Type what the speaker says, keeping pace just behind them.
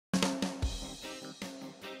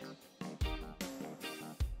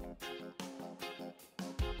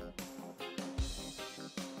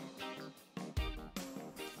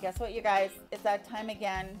Guess what, you guys? It's that time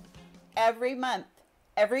again. Every month,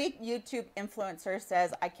 every YouTube influencer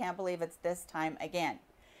says, I can't believe it's this time again.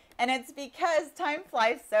 And it's because time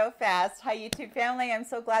flies so fast. Hi, YouTube family. I'm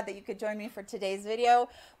so glad that you could join me for today's video,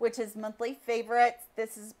 which is monthly favorites.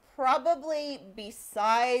 This is probably,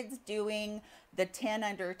 besides doing the 10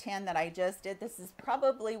 under 10 that I just did, this is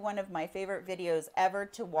probably one of my favorite videos ever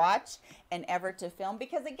to watch and ever to film,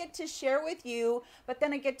 because I get to share with you, but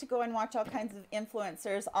then I get to go and watch all kinds of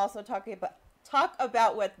influencers also talk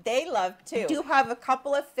about what they love too. I do have a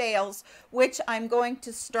couple of fails, which I'm going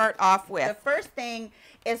to start off with. The first thing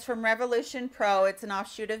is from Revolution Pro. It's an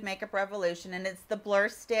offshoot of Makeup Revolution, and it's the blur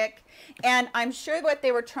stick. And I'm sure what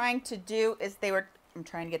they were trying to do is I'm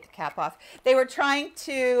trying to get the cap off. They were trying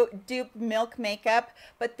to dupe Milk makeup,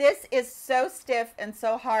 but this is so stiff and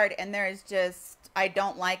so hard, and there is just, I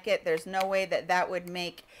don't like it. There's no way that that would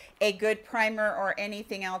make a good primer or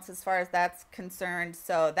anything else as far as that's concerned.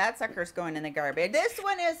 So that sucker's going in the garbage. This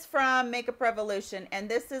one is from Makeup Revolution, and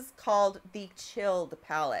this is called the Chilled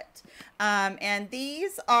palette. And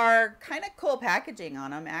these are kind of cool packaging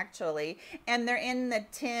on them, actually. And they're in the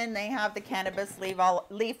tin. They have the cannabis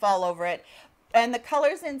leaf all over it. And the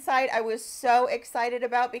colors inside I was so excited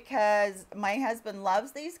about, because my husband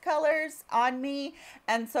loves these colors on me.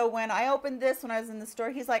 And so when I opened this when I was in the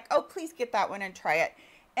store, he's like, oh, please get that one and try it.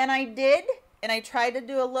 And I did. And I tried to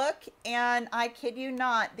do a look, and I kid you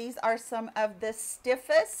not, these are some of the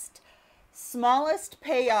stiffest, smallest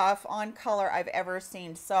payoff on color I've ever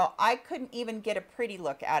seen. So I couldn't even get a pretty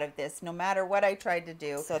look out of this, no matter what I tried to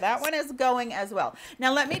do. So that one is going as well.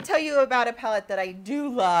 Now let me tell you about a palette that I do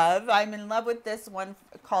love. I'm in love with this one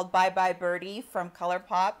called Bye Bye Birdie from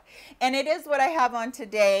ColourPop, and it is what I have on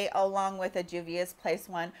today, along with a Juvia's Place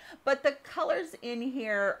one. But the colors in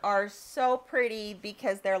here are so pretty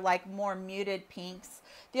because they're like more muted pinks.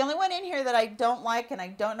 The only one in here that I don't like, and I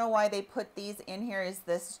don't know why they put these in here, is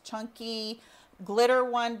this chunky glitter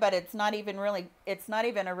one, but it's not even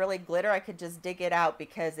a really glitter. I could just dig it out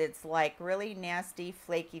because it's like really nasty,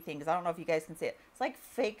 flaky things. I don't know if you guys can see it. It's like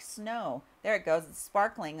fake snow. There it goes. It's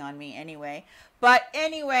sparkling on me anyway. But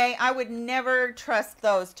anyway, I would never trust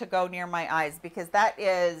those to go near my eyes, because that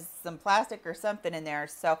is some plastic or something in there.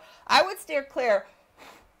 So I would steer clear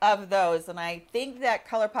of those, and I think that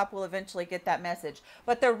ColourPop will eventually get that message.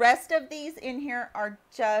 But the rest of these in here are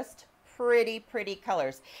just pretty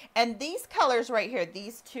colors. And these colors right here,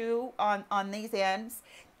 these two on these ends,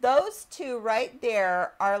 those two right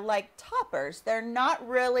there are like toppers. They're not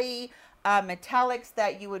really metallics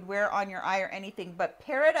that you would wear on your eye or anything, but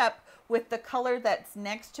pair it up with the color that's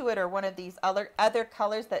next to it, or one of these other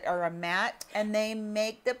colors that are a matte, and they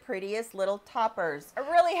make the prettiest little toppers. I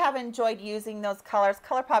really have enjoyed using those colors.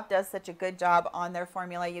 ColourPop does such a good job on their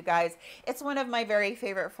formula, you guys. It's one of my very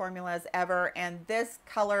favorite formulas ever, and this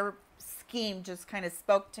color scheme just kind of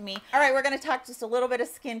spoke to me. All right, we're going to talk just a little bit of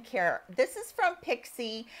skincare. This is from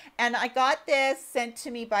Pixi, and I got this sent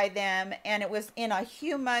to me by them, and it was in a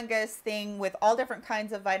humongous thing with all different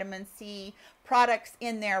kinds of vitamin C products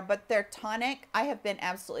in there, but their tonic I have been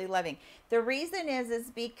absolutely loving. The reason is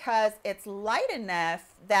because it's light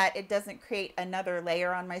enough that it doesn't create another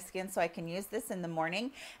layer on my skin, so I can use this in the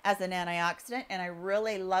morning as an antioxidant, and I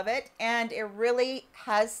really love it, and it really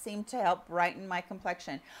has seemed to help brighten my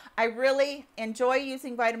complexion. I really enjoy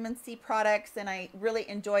using vitamin C products, and I really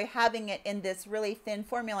enjoy having it in this really thin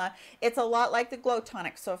formula. It's a lot like the Glow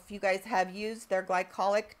Tonic, so if you guys have used their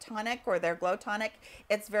glycolic tonic or their Glow Tonic,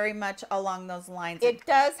 it's very much along those lines. It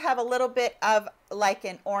does have a little bit of like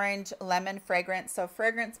an orange lemon fragrance, so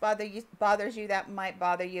fragrance bothers you, that might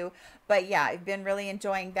bother you. But yeah, I've been really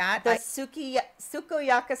enjoying that. The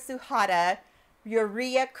Sukoyaka Suhada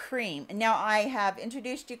Urea cream. Now I have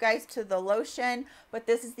introduced you guys to the lotion, but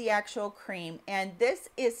this is the actual cream, and this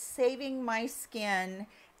is saving my skin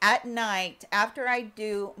at night after I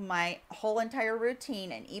do my whole entire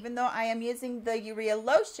routine. And even though I am using the Urea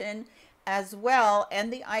lotion as well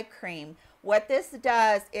and the eye cream, what this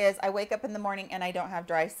does is I wake up in the morning and I don't have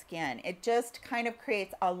dry skin. It just kind of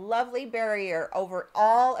creates a lovely barrier over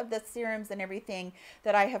all of the serums and everything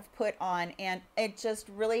that I have put on, and it just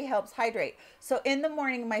really helps hydrate. So in the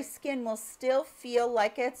morning, my skin will still feel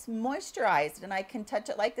like it's moisturized, and I can touch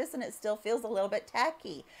it like this and it still feels a little bit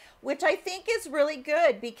tacky, which I think is really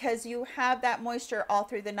good, because you have that moisture all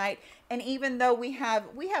through the night. And even though we have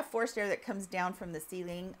forced air that comes down from the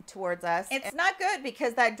ceiling towards us, it's not good,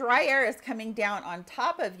 because that dry air is coming down on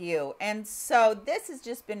top of you. And so this has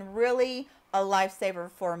just been really a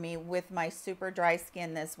lifesaver for me with my super dry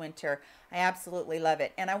skin this winter. I absolutely love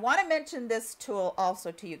it. And I want to mention this tool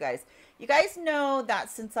also to you guys. You guys know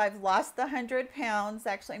that since I've lost the 100 pounds,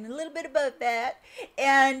 actually I'm a little bit above that.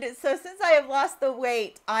 And so since I have lost the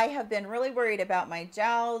weight, I have been really worried about my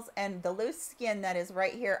jowls and the loose skin that is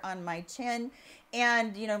right here on my chin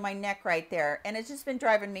and, you know, my neck right there. And it's just been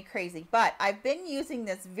driving me crazy. But I've been using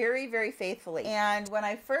this very, very faithfully. And when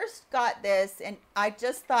I first got this, and I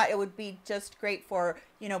just thought it would be just great for,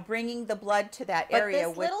 you know, bringing the blood to that area. But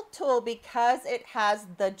this little tool, because it has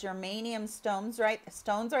the germanium stones right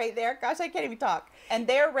there. Gosh, I can't even talk. And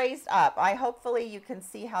they're raised up. Hopefully you can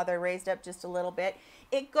see how they're raised up just a little bit.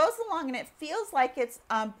 It goes along and it feels like it's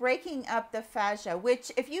breaking up the fascia,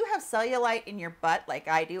 which if you have cellulite in your butt like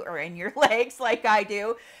I do, or in your legs like I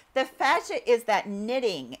do, the fascia is that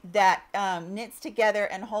knitting that knits together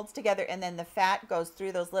and holds together, and then the fat goes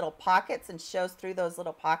through those little pockets and shows through those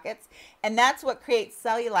little pockets, and that's what creates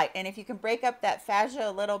cellulite. And if you can break up that fascia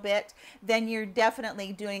a little bit, then you're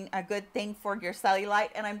definitely doing a good thing for your cellulite.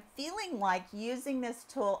 And I'm feeling like using this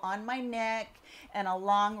tool on my neck and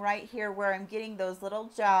along right here where I'm getting those little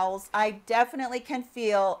jowls, I definitely can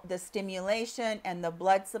feel the stimulation and the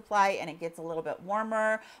blood supply, and it gets a little bit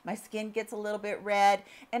warmer. My skin gets a little bit red,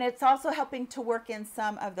 and it's also helping to work in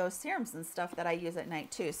some of those serums and stuff that I use at night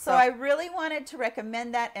too. So I really wanted to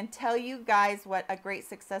recommend that and tell you guys what a great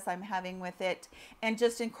success I'm having with it and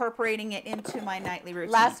just incorporating it into my nightly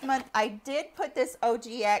routine. Last month I did put this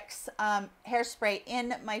OGX hairspray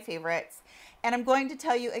in my favorites, and I'm going to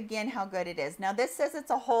tell you again how good it is. Now this says it's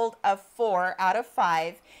a hold of 4 out of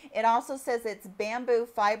 5. It also says it's bamboo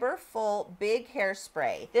fiber full big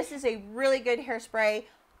hairspray. This is a really good hairspray.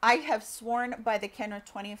 I have sworn by the Kenra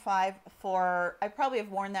 25 for, I probably have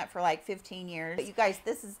worn that for like 15 years. But you guys,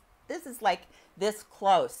 this is like this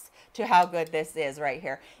close to how good this is right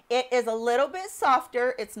here. It is a little bit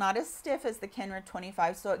softer. It's not as stiff as the Kenra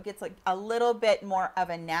 25, so it gets like a little bit more of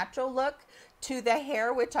a natural look to the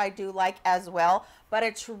hair, which I do like as well, but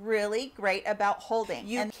it's really great about holding.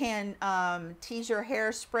 You can tease your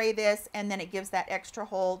hair, spray this, and then it gives that extra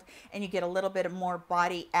hold, and you get a little bit of more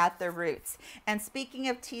body at the roots. And speaking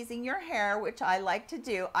of teasing your hair, which I like to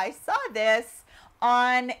do, I saw this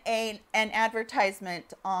on an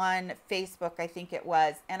advertisement on Facebook, I think it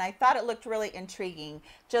was, and I thought it looked really intriguing,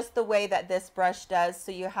 just the way that this brush does.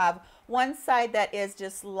 So you have one side that is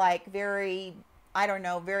just like very, I don't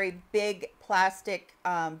know, very big plastic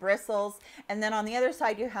bristles, and then on the other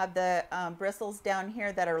side you have the bristles down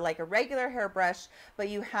here that are like a regular hairbrush, but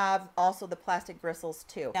you have also the plastic bristles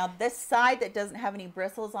too. Now this side that doesn't have any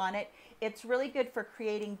bristles on it, it's really good for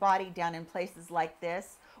creating body down in places like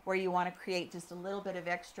this, where you want to create just a little bit of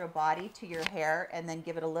extra body to your hair and then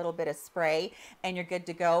give it a little bit of spray and you're good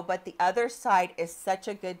to go. But the other side is such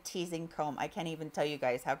a good teasing comb. I can't even tell you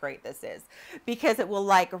guys how great this is, because it will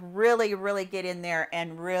like really, really get in there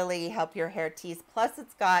and really help your hair tease. Plus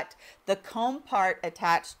it's got the comb part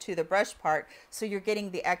attached to the brush part, so you're getting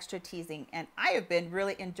the extra teasing, and I have been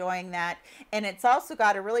really enjoying that. And it's also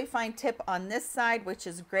got a really fine tip on this side, which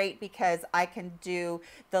is great because I can do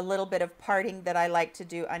the little bit of parting that I like to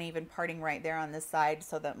do, uneven parting right there on this side,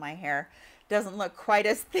 so that my hair doesn't look quite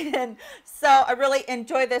as thin. So I really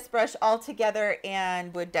enjoy this brush altogether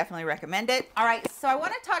and would definitely recommend it. All right, so I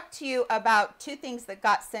want to talk to you about two things that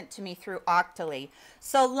got sent to me through Octoly.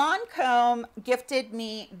 So Lancome gifted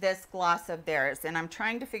me this gloss of theirs, and I'm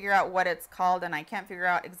trying to figure out what it's called, and I can't figure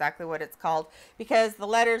out exactly what it's called because the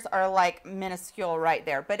letters are like minuscule right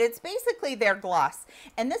there, but it's basically their gloss.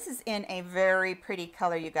 And this is in a very pretty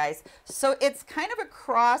color, you guys. So it's kind of a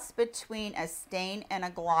cross between a stain and a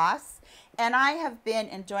gloss, and I have been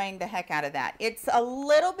enjoying the heck out of that. It's a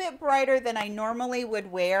little bit brighter than I normally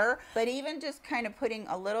would wear, but even just kind of putting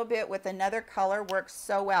a little bit with another color works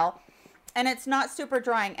so well. And it's not super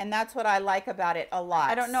drying, and that's what I like about it a lot.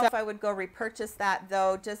 I don't know if I would go repurchase that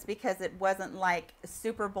though, just because it wasn't like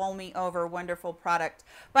super bowl me over wonderful product,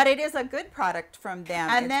 but it is a good product from them.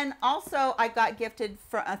 And then also I got gifted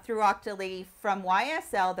through Octoly from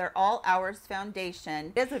YSL their All Hours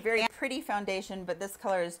foundation. It is a very pretty foundation, but this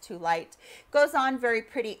color is too light. Goes on very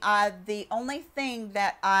pretty. The only thing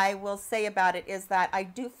that I will say about it is that I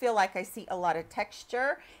do feel like I see a lot of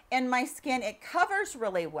texture in my skin. It covers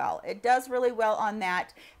really well. It does really well on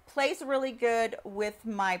that. Plays really good with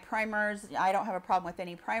my primers. I don't have a problem with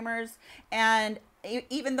any primers. And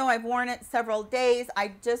even though I've worn it several days,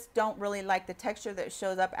 I just don't really like the texture that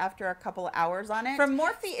shows up after a couple of hours on it. From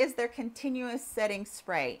Morphe is their continuous setting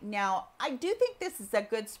spray. Now, I do think this is a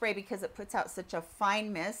good spray because it puts out such a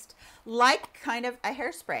fine mist, like kind of a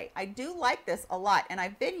hairspray. I do like this a lot, and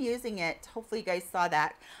I've been using it. Hopefully you guys saw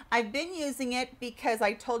that. I've been using it because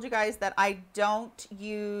I told you guys that I don't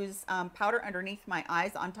use powder underneath my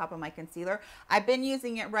eyes on top of my concealer. I've been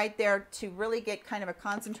using it right there to really get kind of a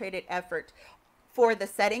concentrated effort for the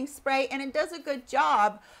setting spray, and it does a good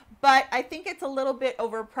job, but I think it's a little bit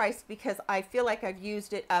overpriced because I feel like I've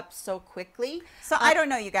used it up so quickly. So I don't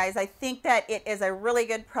know, you guys. I think that it is a really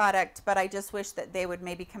good product, but I just wish that they would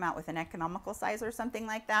maybe come out with an economical size or something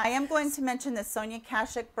like that. I am going to mention the Sonia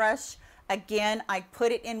Kashuk brush. Again, I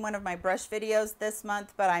put it in one of my brush videos this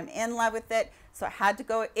month, but I'm in love with it, so it had to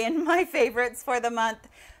go in my favorites for the month.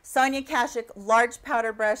 Sonia Kashuk large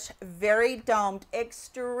powder brush, very domed,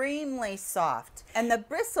 extremely soft, and the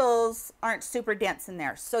bristles aren't super dense in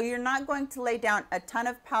there, so you're not going to lay down a ton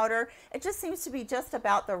of powder. It just seems to be just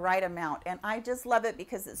about the right amount, and I just love it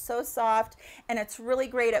because it's so soft and it's really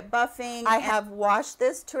great at buffing. I have washed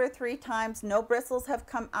this 2 or 3 times. No bristles have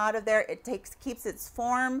come out of there. It keeps its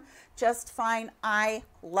form just fine. I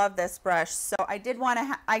love this brush, so I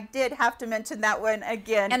did have to mention that one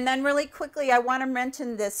again. And then really quickly, I want to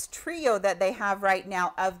mention this trio that they have right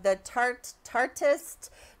now of the Tarteist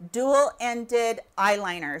dual-ended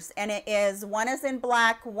eyeliners, and it is, one is in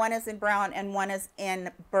black, one is in brown, and one is in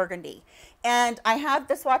burgundy. And I have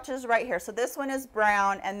the swatches right here. So this one is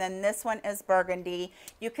brown, and then this one is burgundy.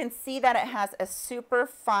 You can see that it has a super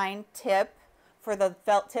fine tip for the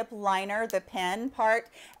felt tip liner, the pen part,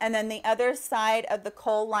 and then the other side of the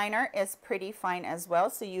kohl liner is pretty fine as well,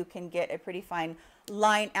 so you can get a pretty fine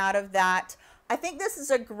line out of that. I think this is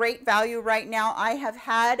a great value right now. I have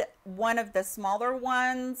had one of the smaller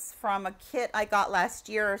ones from a kit I got last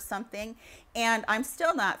year or something, and I'm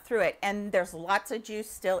still not through it, and there's lots of juice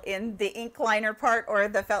still in the ink liner part or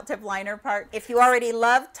the felt tip liner part. If you already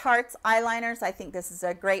love Tarte's eyeliners, I think this is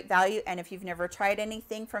a great value, and if you've never tried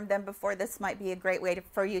anything from them before, this might be a great way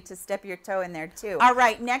for you to step your toe in there too. All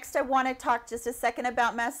right, next I want to talk just a second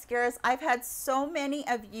about mascaras. I've had so many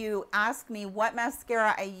of you ask me what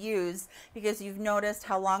mascara I use because you've noticed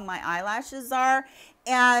how long my eyelashes are.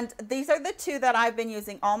 And these are the 2 that I've been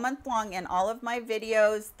using all month long in all of my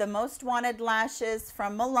videos. The Most Wanted lashes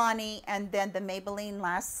from Milani, and then the Maybelline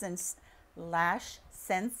Lash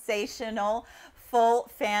Sensational Full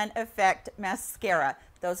Fan Effect Mascara.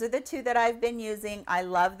 Those are the 2 that I've been using. I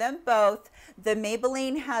love them both. The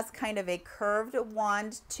Maybelline has kind of a curved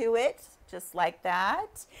wand to it, just like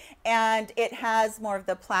that, and it has more of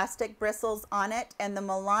the plastic bristles on it, and the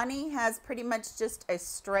Milani has pretty much just a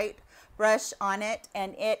straight brush on it,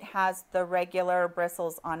 and it has the regular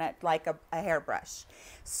bristles on it like a hairbrush.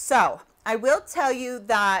 So I will tell you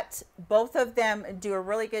that both of them do a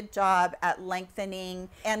really good job at lengthening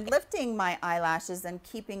and lifting my eyelashes and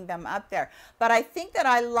keeping them up there. But I think that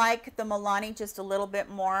I like the Milani just a little bit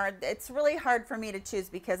more. It's really hard for me to choose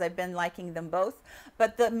because I've been liking them both,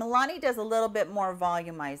 but the Milani does a little bit more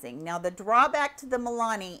volumizing. Now the drawback to the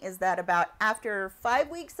Milani is that after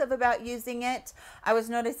 5 weeks of using it, I was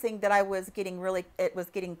noticing that it was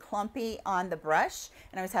getting clumpy on the brush,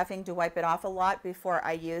 and I was having to wipe it off a lot before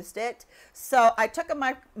I used it. So I took a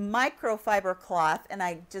microfiber cloth and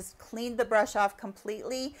I just cleaned the brush off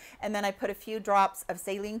completely, and then I put a few drops of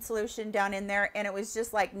saline solution down in there, and it was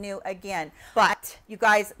just like new again. But you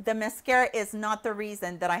guys, the mascara is not the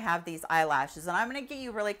reason that I have these eyelashes, and I'm going to get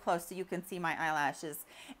you really close so you can see my eyelashes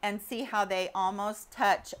and see how they almost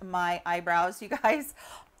touch my eyebrows. You guys,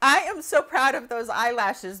 I am so proud of those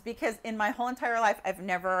eyelashes because in my whole entire life I've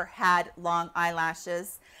never had long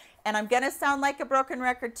eyelashes. And I'm going to sound like a broken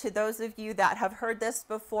record to those of you that have heard this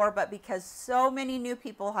before, but because so many new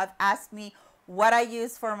people have asked me what I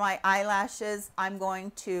use for my eyelashes, I'm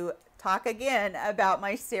going to talk again about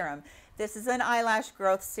my serum. This is an eyelash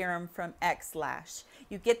growth serum from Xlash.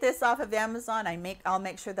 You get this off of Amazon. I'll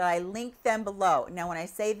make sure that I link them below. Now, when I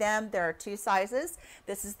say them, there are 2 sizes.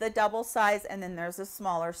 This is the double size, and then there's a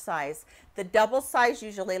smaller size. The double size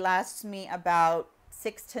usually lasts me about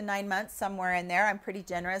 6 to 9 months, somewhere in there. I'm pretty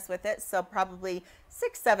generous with it, so probably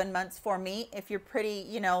 6-7 months for me. If you're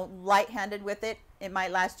pretty, light-handed with it, it might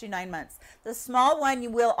last you 9 months. The small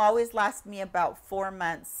one will always last me about 4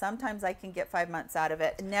 months. Sometimes I can get 5 months out of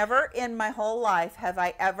it. Never in my whole life have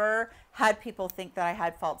I ever had people think that I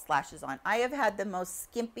had false lashes on. I have had the most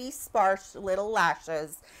skimpy, sparse little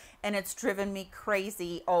lashes, and it's driven me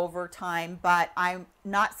crazy over time. But I'm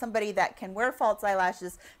not somebody that can wear false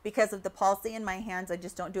eyelashes because of the palsy in my hands. I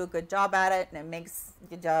just don't do a good job at it, and it makes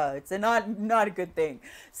it's not a good thing.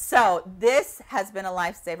 So this has been a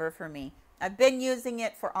lifesaver for me. I've been using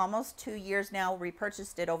it for almost 2 years now,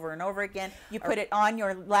 repurchased it over and over again. You put it on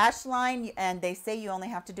your lash line, and they say you only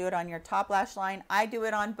have to do it on your top lash line. I do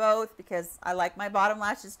it on both because I like my bottom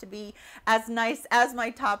lashes to be as nice as my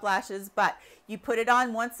top lashes, but you put it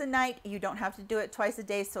on once a night. You don't have to do it twice a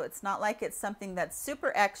day, so it's not like it's something that's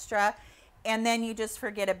super extra, and then you just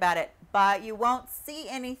forget about it. But you won't see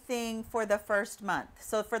anything for the first month.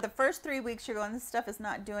 So for the first 3 weeks, you're going, this stuff is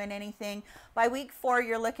not doing anything. By week 4,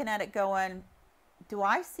 you're looking at it going, do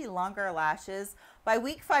I see longer lashes? By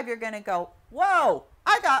week 5, you're going to go, whoa,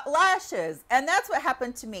 I got lashes. And that's what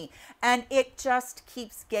happened to me. And it just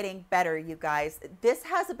keeps getting better, you guys. This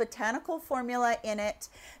has a botanical formula in it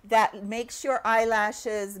that makes your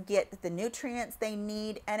eyelashes get the nutrients they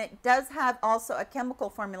need. And it does have also a chemical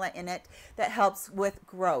formula in it that helps with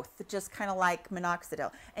growth, just kind of like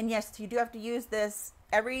minoxidil. And yes, you do have to use this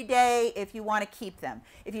every day if you want to keep them.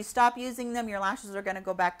 If you stop using them, your lashes are going to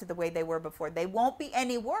go back to the way they were before. They won't be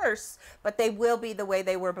any worse, but they will be the way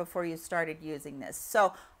they were before you started using this.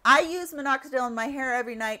 So I use minoxidil in my hair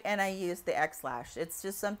every night, and I use the Xlash. It's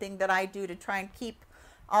just something that I do to try and keep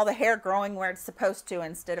all the hair growing where it's supposed to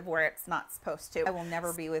instead of where it's not supposed to. I will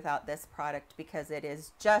never be without this product because it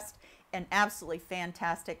is just an absolutely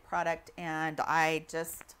fantastic product, and I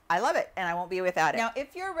love it, and I won't be without it. Now,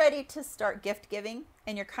 if you're ready to start gift giving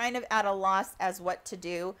and you're kind of at a loss as what to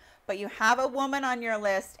do, but you have a woman on your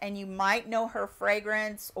list and you might know her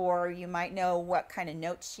fragrance, or you might know what kind of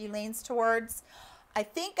notes she leans towards, I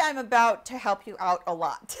think I'm about to help you out a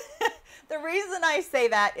lot. The reason I say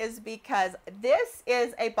that is because this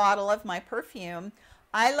is a bottle of my perfume.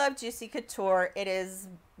 I love Juicy Couture. It is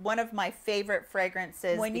one of my favorite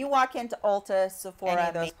fragrances. When you walk into Ulta,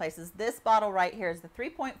 Sephora, those places, this bottle right here is the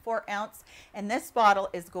 3.4 ounce, and this bottle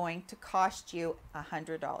is going to cost you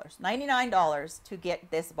 $100, $99 to get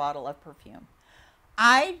this bottle of perfume.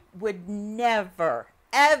 I would never,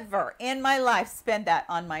 ever in my life spend that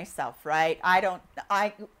on myself, right? I don't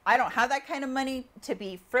have that kind of money to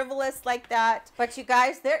be frivolous like that. But you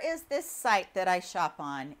guys, there is this site that I shop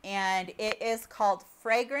on, and it is called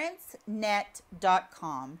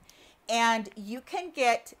fragrancenet.com, and you can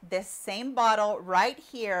get this same bottle right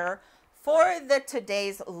here for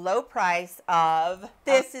today's low price of,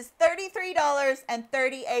 this is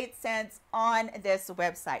 $33.38 on this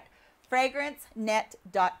website,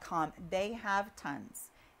 fragrancenet.com. They have tons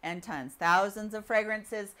and tons, thousands of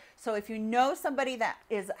fragrances. So if you know somebody that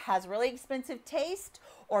has really expensive taste,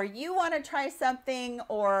 or you want to try something,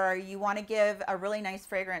 or you want to give a really nice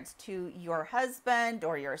fragrance to your husband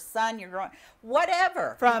or your son, your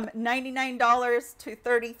whatever, from $99 to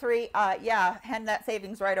 $33, yeah, hand that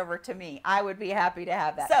savings right over to me. I would be happy to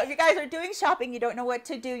have that. So if you guys are doing shopping, you don't know what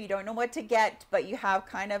to do, you don't know what to get, but you have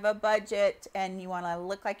kind of a budget and you want to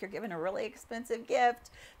look like you're giving a really expensive gift,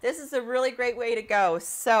 this is a really great way to go.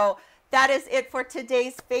 So that is it for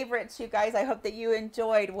today's favorites, you guys. I hope that you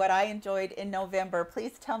enjoyed what I enjoyed in November.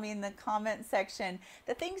 Please tell me in the comment section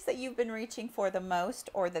the things that you've been reaching for the most,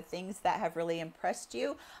 or the things that have really impressed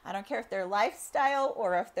you. I don't care if they're lifestyle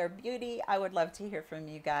or if they're beauty. I would love to hear from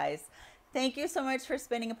you guys. Thank you so much for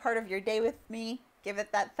spending a part of your day with me. Give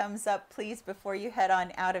it that thumbs up, please, before you head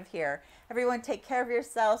on out of here. Everyone, take care of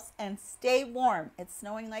yourselves and stay warm. It's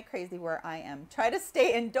snowing like crazy where I am. Try to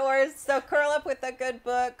stay indoors, so curl up with a good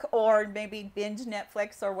book, or maybe binge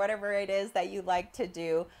Netflix, or whatever it is that you like to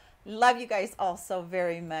do. Love you guys all so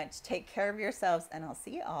very much. Take care of yourselves, and I'll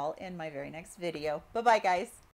see you all in my very next video. Bye-bye, guys.